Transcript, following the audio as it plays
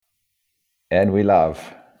And we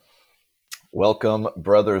love. Welcome,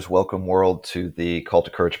 brothers. Welcome, world, to the Call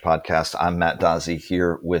to Courage podcast. I'm Matt Dazzi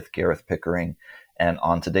here with Gareth Pickering. And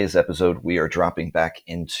on today's episode, we are dropping back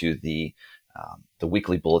into the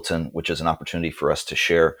weekly bulletin, which is an opportunity for us to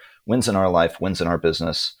share wins in our life, wins in our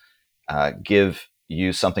business, give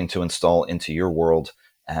you something to install into your world.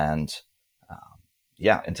 And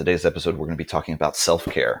in today's episode, we're going to be talking about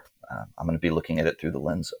self-care. I'm going to be looking at it through the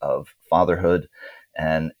lens of fatherhood.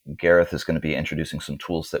 And Gareth is going to be introducing some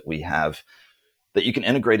tools that we have that you can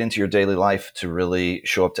integrate into your daily life to really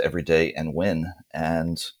show up to every day and win.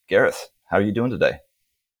 And Gareth, how are you doing today?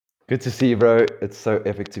 Good to see you, bro. It's so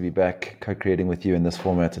epic to be back co-creating with you in this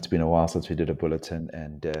format. It's been a while since we did a bulletin.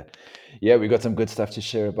 And we got some good stuff to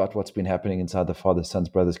share about what's been happening inside the Father, Sons,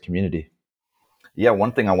 Brothers community. Yeah,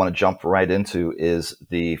 one thing I want to jump right into is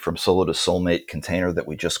the From Solo to Soulmate container that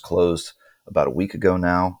we just closed about a week ago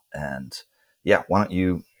now. And yeah, why don't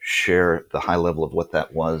you share the high level of what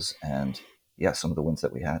that was and some of the wins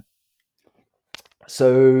that we had.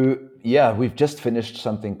 So, we've just finished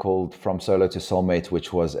something called From Solo to Soulmate,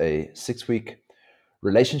 which was a 6-week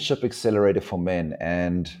relationship accelerator for men.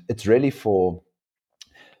 And it's really for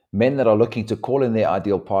men that are looking to call in their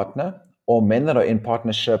ideal partner, or men that are in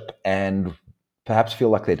partnership and perhaps feel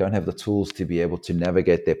like they don't have the tools to be able to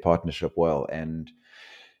navigate their partnership well. And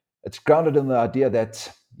it's grounded in the idea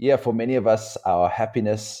that, for many of us, our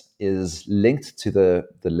happiness is linked to the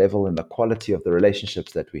level and the quality of the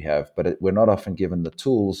relationships that we have, but we're not often given the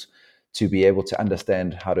tools to be able to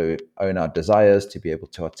understand how to own our desires, to be able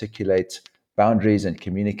to articulate boundaries and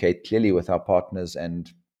communicate clearly with our partners.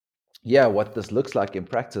 And what this looks like in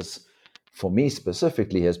practice for me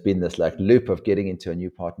specifically has been this like loop of getting into a new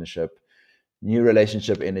partnership, new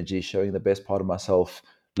relationship energy, showing the best part of myself,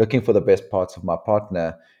 looking for the best parts of my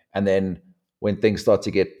partner. And then when things start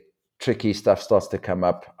to get tricky, stuff starts to come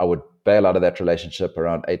up, I would bail out of that relationship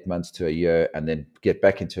around 8 months to a year and then get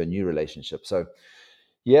back into a new relationship. So,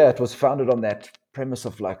 it was founded on that premise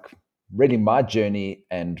of like really my journey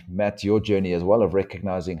and Matt, your journey as well, of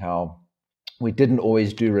recognizing how we didn't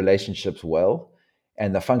always do relationships well.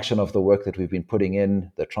 And the function of the work that we've been putting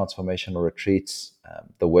in, the transformational retreats,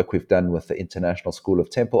 the work we've done with the International School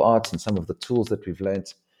of Temple Arts, and some of the tools that we've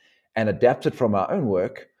learned and adapted from our own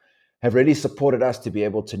work have really supported us to be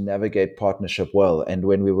able to navigate partnership well. And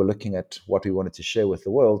when we were looking at what we wanted to share with the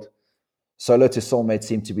world, Solo to Soulmate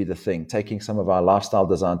seemed to be the thing, taking some of our lifestyle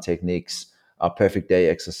design techniques, our perfect day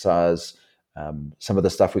exercise, some of the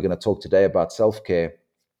stuff we're going to talk today about self-care,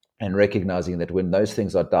 and recognizing that when those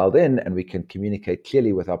things are dialed in and we can communicate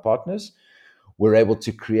clearly with our partners, we're able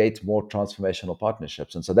to create more transformational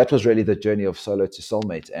partnerships. And so that was really the journey of Solo to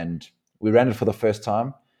Soulmate. And we ran it for the first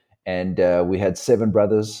time. And we had 7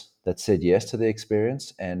 brothers that said yes to the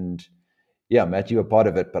experience. And Matt, you were part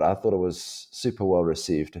of it, but I thought it was super well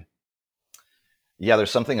received. Yeah,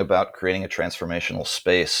 there's something about creating a transformational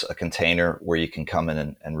space, a container where you can come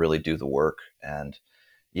in and really do the work. And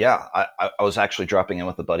I was actually dropping in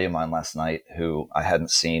with a buddy of mine last night who I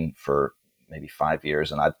hadn't seen for maybe 5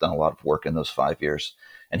 years, and I've done a lot of work in those 5 years.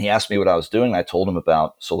 And he asked me what I was doing. I told him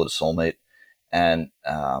about Solo to Soulmate, and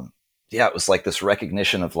it was like this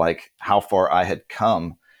recognition of like how far I had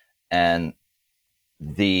come, and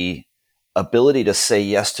the ability to say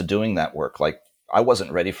yes to doing that work. Like I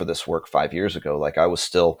wasn't ready for this work 5 years ago. Like I was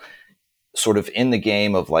still sort of in the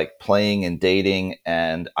game of like playing and dating,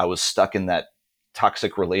 and I was stuck in that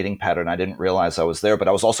toxic relating pattern. I didn't realize I was there, but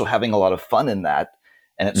I was also having a lot of fun in that.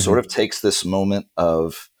 And it sort of takes this moment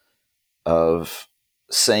of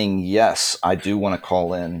saying, yes, I do want to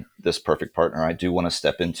call in this perfect partner. I do want to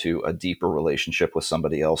step into a deeper relationship with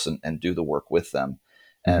somebody else and do the work with them.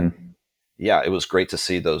 And it was great to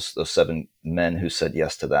see those 7 men who said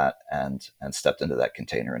yes to that and stepped into that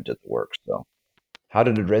container and did the work. So How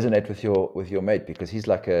did it resonate with your mate? Because he's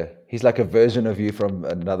like a version of you from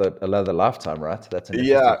another lifetime, right? That's an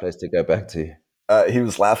interesting yeah, place to go back to. he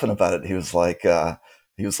was laughing about it. He was like,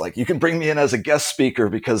 you can bring me in as a guest speaker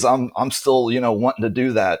because I'm still, wanting to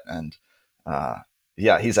do that. And he's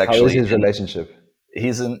How is actually his relationship?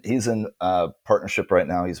 he's in partnership right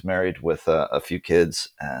now. He's married with a few kids,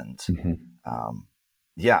 and Mhm. um,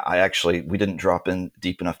 we didn't drop in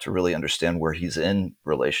deep enough to really understand where he's in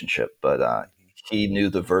relationship, but he knew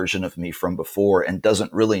the version of me from before and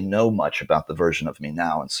doesn't really know much about the version of me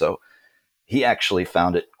now, and so he actually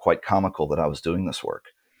found it quite comical that I was doing this work,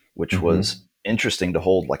 which was Mhm. interesting to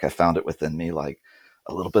hold. Like I found it within me, like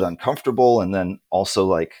a little bit uncomfortable, and then also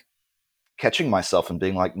like catching myself and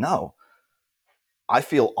being like, no, I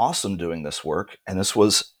feel awesome doing this work. And this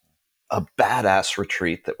was a badass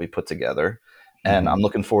retreat that we put together. and I'm Hmm.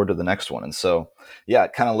 looking forward to the next one. And so, yeah,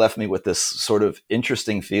 it kind of left me with this sort of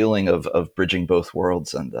interesting feeling of bridging both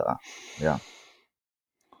worlds. And yeah,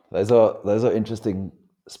 Those are interesting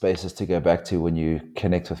spaces to go back to when you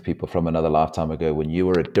connect with people from another lifetime ago, when you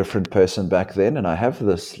were a different person back then. And I have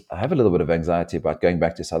a little bit of anxiety about going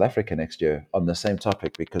back to South Africa next year on the same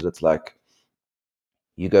topic, because it's like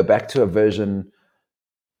you go back to a version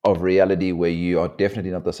of reality where you are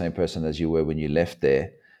definitely not the same person as you were when you left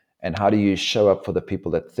there. And how do you show up for the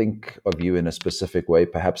people that think of you in a specific way,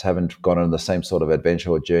 perhaps haven't gone on the same sort of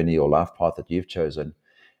adventure or journey or life path that you've chosen?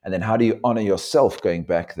 And then how do you honor yourself going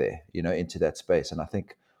back there, into that space? And I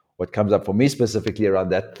think what comes up for me specifically around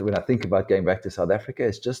that when I think about going back to South Africa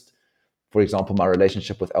is just, for example, my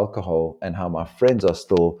relationship with alcohol and how my friends are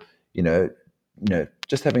still, you know,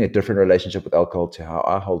 just having a different relationship with alcohol to how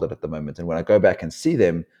I hold it at the moment. And when I go back and see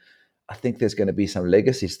them, I think there's going to be some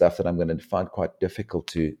legacy stuff that I'm going to find quite difficult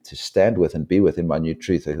to stand with and be with in my new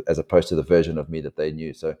truth, as opposed to the version of me that they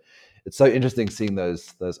knew. So it's so interesting seeing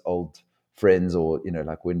those old friends, or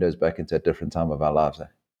like windows back into a different time of our lives.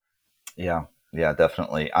 yeah, yeah,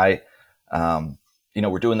 definitely. Um,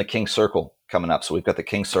 we're doing the King Circle coming up. So we've got the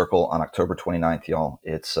King Circle on October 29th, y'all.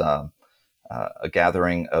 It's a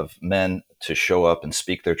gathering of men to show up and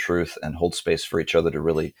speak their truth and hold space for each other to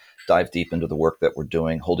really dive deep into the work that we're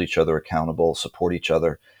doing, hold each other accountable, support each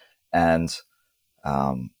other. And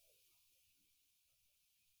um,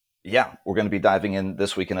 yeah, we're going to be diving in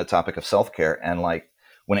this week in a topic of self care. And like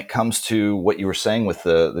when it comes to what you were saying with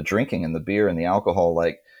the drinking and the beer and the alcohol,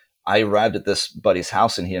 like I arrived at this buddy's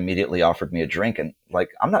house and he immediately offered me a drink. And like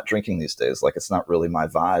I'm not drinking these days, like it's not really my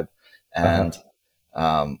vibe. And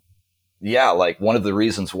Uh-huh. um, yeah, like one of the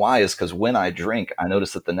reasons why is because when I drink, I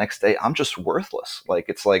notice that the next day I'm just worthless. Like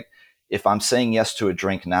it's like if I'm saying yes to a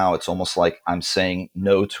drink now, it's almost like I'm saying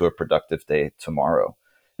no to a productive day tomorrow.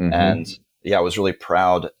 And Mm-hmm. yeah, I was really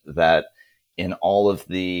proud that in all of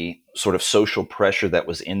the sort of social pressure that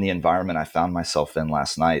was in the environment I found myself in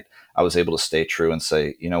last night, I was able to stay true and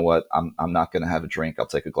say, you know what, I'm not going to have a drink. I'll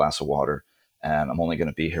take a glass of water and I'm only going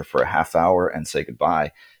to be here for a half hour and say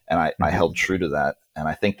goodbye. And I held Mm-hmm. true to that. And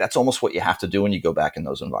I think that's almost what you have to do when you go back in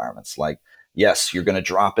those environments. Like, yes, you're going to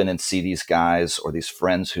drop in and see these guys or these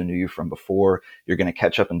friends who knew you from before. You're going to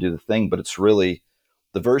catch up and do the thing, but it's really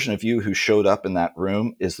the version of you who showed up in that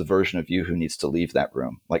room is the version of you who needs to leave that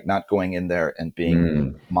room. Like not going in there and being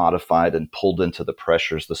Mm. modified and pulled into the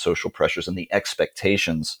pressures, the social pressures and the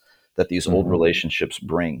expectations that these old Mm-hmm. relationships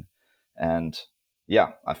bring. And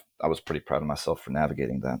yeah, I was pretty proud of myself for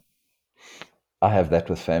navigating that. I have that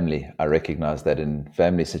with family. I recognize that in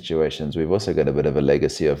family situations, we've also got a bit of a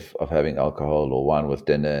legacy of having alcohol or wine with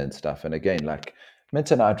dinner and stuff. And again, like Mint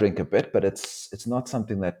and I drink a bit, but it's not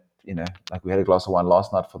something that, like we had a glass of wine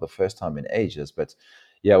last night for the first time in ages. But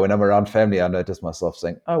yeah, when I'm around family, I notice myself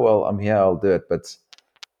saying, oh, well, I'm here, I'll do it. But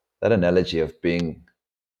that analogy of being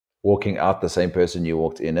walking out the same person you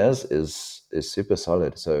walked in as is super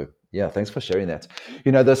solid. So yeah, thanks for sharing that.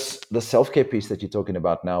 This the self care piece that you're talking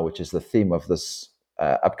about now, which is the theme of this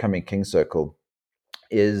upcoming King Circle,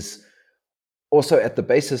 is also at the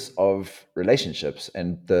basis of relationships,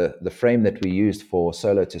 and the frame that we used for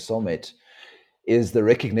solo to soulmate is the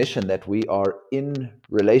recognition that we are in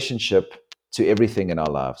relationship to everything in our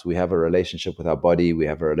lives. We have a relationship with our body, we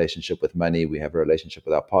have a relationship with money, we have a relationship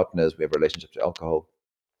with our partners, we have a relationship to alcohol,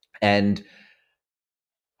 and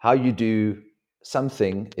how you do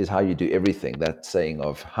something is how you do everything. That saying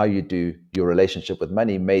of how you do your relationship with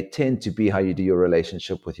money may tend to be how you do your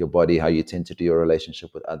relationship with your body, how you tend to do your relationship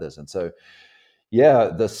with others. And so, yeah,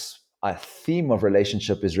 this theme of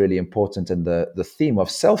relationship is really important. And the theme of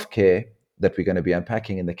self care that we're going to be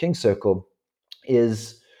unpacking in the King Circle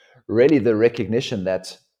is really the recognition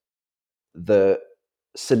that the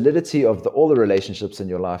solidity of all the relationships in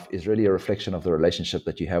your life is really a reflection of the relationship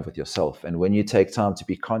that you have with yourself. And when you take time to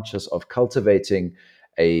be conscious of cultivating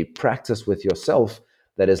a practice with yourself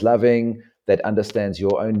that is loving, that understands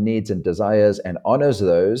your own needs and desires and honors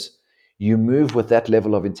those, you move with that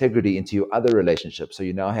level of integrity into your other relationships. So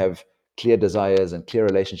you now have clear desires and clear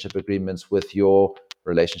relationship agreements with your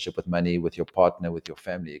relationship with money, with your partner, with your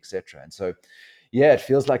family, etc. And so yeah, it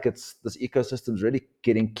feels like it's this ecosystem's really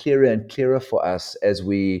getting clearer and clearer for us as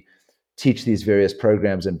we teach these various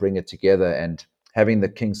programs and bring it together. And having the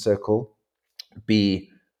King Circle be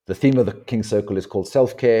the theme of the King Circle is called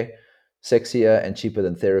self care, sexier, and cheaper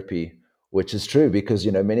than therapy, which is true because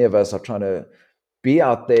many of us are trying to be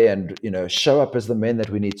out there and show up as the men that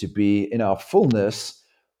we need to be in our fullness,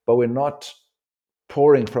 but we're not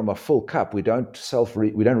pouring from a full cup. We don't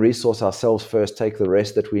resource ourselves first, take the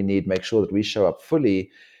rest that we need, make sure that we show up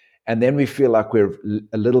fully. And then we feel like we're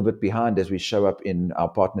a little bit behind as we show up in our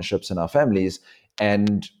partnerships and our families.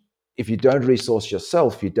 And if you don't resource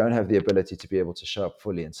yourself, you don't have the ability to be able to show up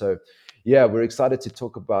fully. And so, yeah, we're excited to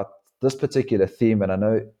talk about this particular theme. And I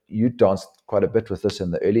know you danced quite a bit with this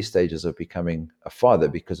in the early stages of becoming a father,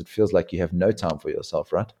 because it feels like you have no time for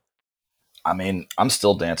yourself, right? I mean, I'm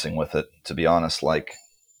still dancing with it, to be honest. Like,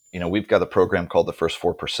 we've got a program called the First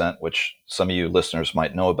 4%, which some of you listeners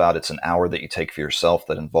might know about. It's an hour that you take for yourself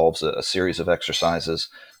that involves a series of exercises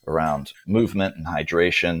around movement and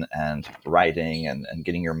hydration and writing and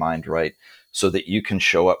getting your mind right so that you can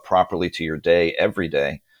show up properly to your day every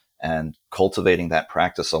day. And cultivating that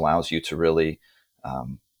practice allows you to really,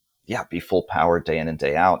 be full power day in and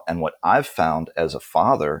day out. And what I've found as a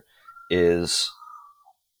father is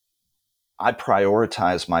I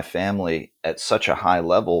prioritize my family at such a high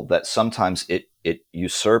level that sometimes it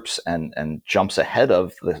usurps and jumps ahead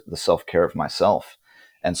of the self care of myself.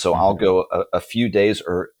 And so I'll Mhm. go a few days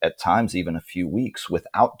or at times even a few weeks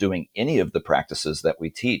without doing any of the practices that we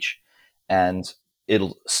teach. And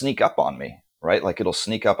it'll sneak up on me, right? Like it'll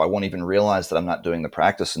sneak up. I won't even realize that I'm not doing the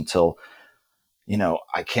practice until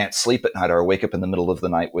I can't sleep at night or I wake up in the middle of the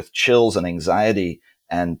night with chills and anxiety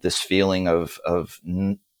and this feeling of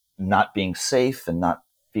not being safe and not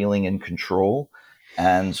feeling in control.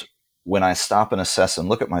 And when I stop and assess and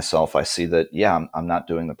look at myself, I see that, yeah, I'm not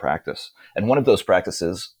doing the practice. And one of those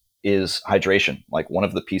practices is hydration. Like one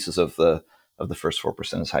of the pieces of the first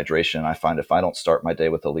 4% is hydration. And I find if I don't start my day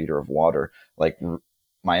with a liter of water, like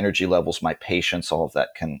my energy levels, my patience, all of that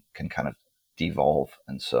can kind of devolve.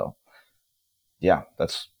 And so yeah,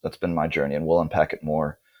 that's been my journey, and we'll unpack it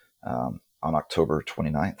more on October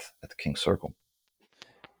 29th at the King Circle.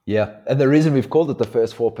 Yeah. And the reason we've called it the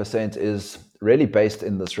first 4% is really based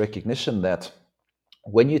in this recognition that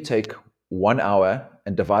when you take 1 hour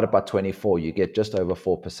and divide it by 24, you get just over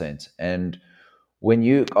 4%. And when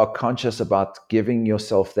you are conscious about giving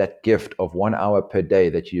yourself that gift of 1 hour per day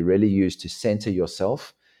that you really use to center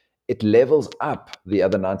yourself, it levels up the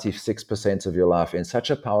other 96% of your life in such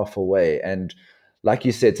a powerful way. And like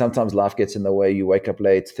you said, sometimes life gets in the way. You wake up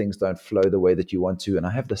late, things don't flow the way that you want to. And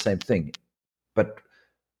I have the same thing. But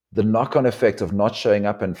the knock-on effect of not showing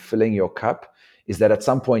up and filling your cup is that at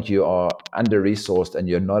some point you are under-resourced and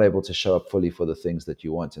you're not able to show up fully for the things that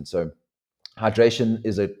you want. And so hydration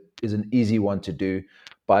is an easy one to do.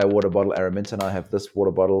 Buy a water bottle. Araminta and I have this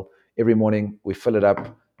water bottle. Every morning we fill it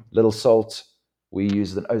up, little salt. We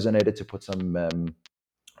use an ozonator to put some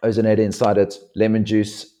ozonator inside it, lemon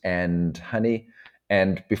juice and honey.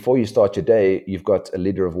 And before you start your day, you've got a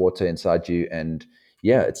liter of water inside you. And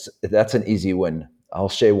yeah, that's an easy win. I'll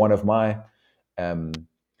share one of um,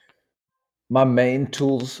 my main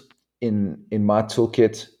tools in my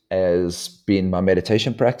toolkit has been my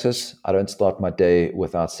meditation practice. I don't start my day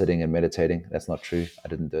without sitting and meditating. That's not true. I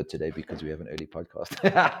didn't do it today because we have an early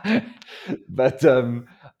podcast. But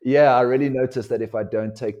yeah, I really noticed that if I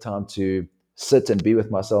don't take time to sit and be with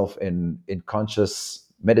myself in conscious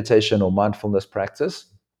meditation or mindfulness practice,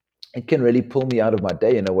 it can really pull me out of my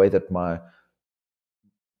day in a way that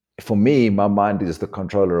for me, my mind is the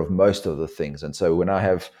controller of most of the things. And so when I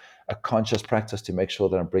have a conscious practice to make sure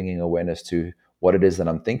that I'm bringing awareness to what it is that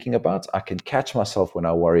I'm thinking about, I can catch myself when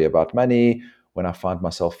I worry about money, when I find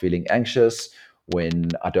myself feeling anxious,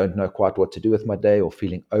 when I don't know quite what to do with my day or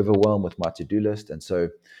feeling overwhelmed with my to-do list. And so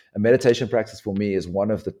a meditation practice for me is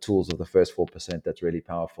one of the tools of the first 4% that's really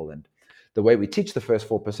powerful. And the way we teach the first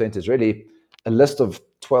 4% is really a list of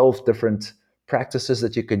 12 different practices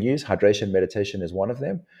that you can use. Hydration meditation is one of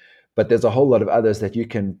them, but there's a whole lot of others that you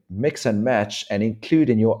can mix and match and include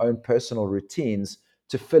in your own personal routines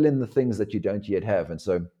to fill in the things that you don't yet have. And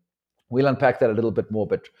so we'll unpack that a little bit more.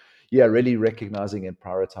 But yeah, really recognizing and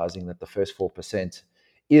prioritizing that the first 4%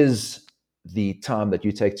 is the time that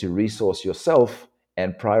you take to resource yourself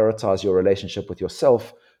and prioritize your relationship with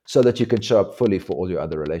yourself so that you can show up fully for all your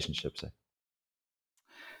other relationships.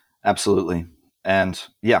 Absolutely. And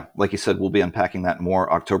yeah, like you said, we'll be unpacking that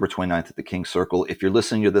more October 29th at the King Circle. If you're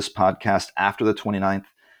listening to this podcast after the 29th,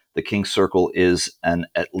 the King Circle is an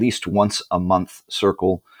at least once a month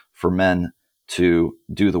circle for men to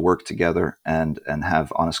do the work together and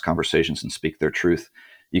have honest conversations and speak their truth.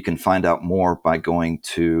 You can find out more by going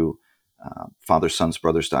to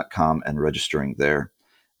fathersonsbrothers.com and registering there.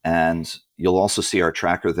 And you'll also see our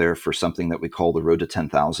tracker there for something that we call the Road to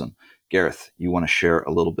 10,000. Gareth, you want to share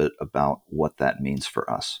a little bit about what that means for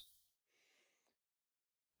us?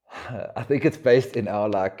 I think it's based in our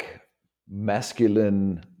like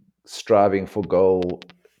masculine striving for goal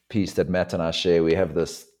piece that Matt and I share. We have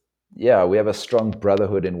this, yeah, we have a strong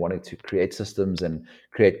brotherhood in wanting to create systems and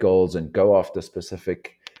create goals and go after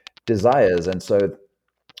specific desires. And so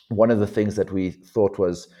one of the things that we thought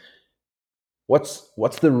was,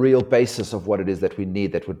 what's the real basis of what it is that we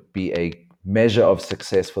need that would be a measure of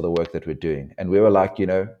success for the work that we're doing? And we were like,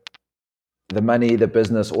 the money, the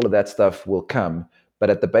business, all of that stuff will come. But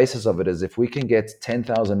at the basis of it is, if we can get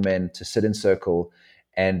 10,000 men to sit in circle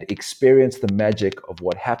and experience the magic of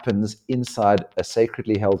what happens inside a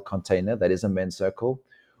sacredly held container that is a men's circle,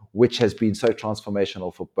 which has been so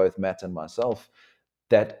transformational for both Matt and myself,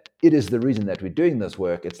 that it is the reason that we're doing this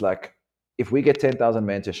work. It's like, if we get 10,000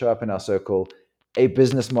 men to show up in our circle, a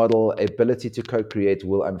business model, ability to co-create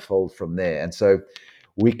will unfold from there. And so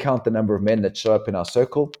we count the number of men that show up in our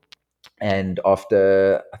circle. And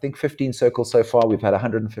after, I think, 15 circles so far, we've had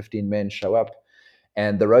 115 men show up.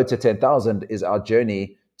 And the road to 10,000 is our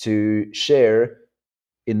journey to share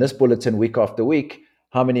in this bulletin week after week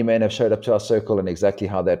how many men have showed up to our circle and exactly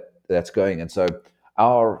how that's going. And so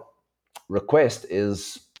our request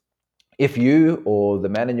is, if you or the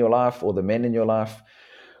man in your life or the men in your life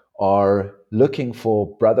are looking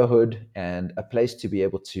for brotherhood and a place to be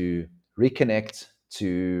able to reconnect,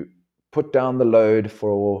 to put down the load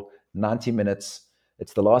for 90 minutes,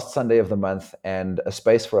 it's the last Sunday of the month, and a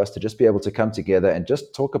space for us to just be able to come together and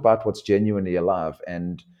just talk about what's genuinely alive.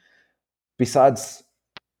 And besides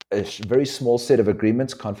a very small set of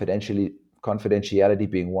agreements, confidentiality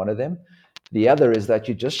being one of them. The other is that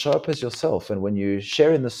you just show up as yourself. And when you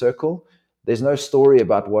share in the circle, there's no story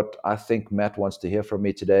about what I think Matt wants to hear from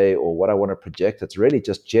me today or what I want to project. It's really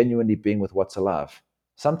just genuinely being with what's alive.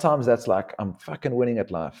 Sometimes that's like, I'm fucking winning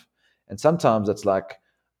at life. And sometimes it's like,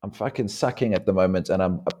 I'm fucking sucking at the moment and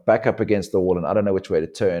I'm back up against the wall and I don't know which way to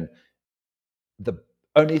turn. The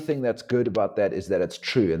only thing that's good about that is that it's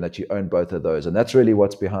true and that you own both of those. And that's really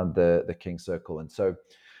what's behind the King Circle. And so,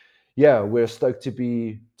 yeah, we're stoked to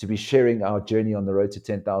be sharing our journey on the road to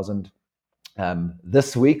 10,000.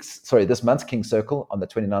 This month's King Circle on the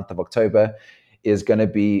 29th of October is going to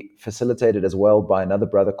be facilitated as well by another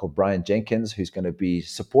brother called Brian Jenkins, who's going to be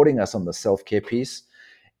supporting us on the self-care piece.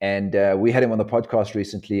 And we had him on the podcast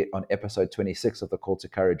recently on episode 26 of the Call to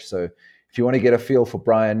Courage. So if you want to get a feel for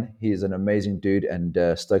Brian, he is an amazing dude,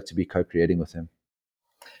 and stoked to be co-creating with him.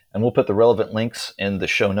 And we'll put the relevant links in the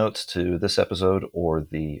show notes to this episode or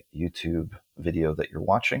the YouTube video that you're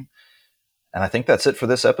watching. And I think that's it for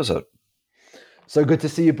this episode. So good to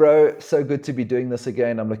see you, bro. So good to be doing this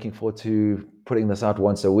again. I'm looking forward to putting this out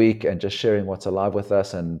once a week and just sharing what's alive with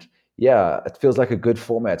us. And yeah, it feels like a good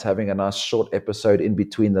format, having a nice short episode in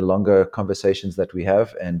between the longer conversations that we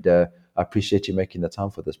have. And I appreciate you making the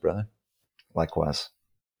time for this, brother. Likewise.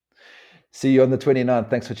 See you on the 29th.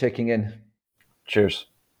 Thanks for checking in. Cheers.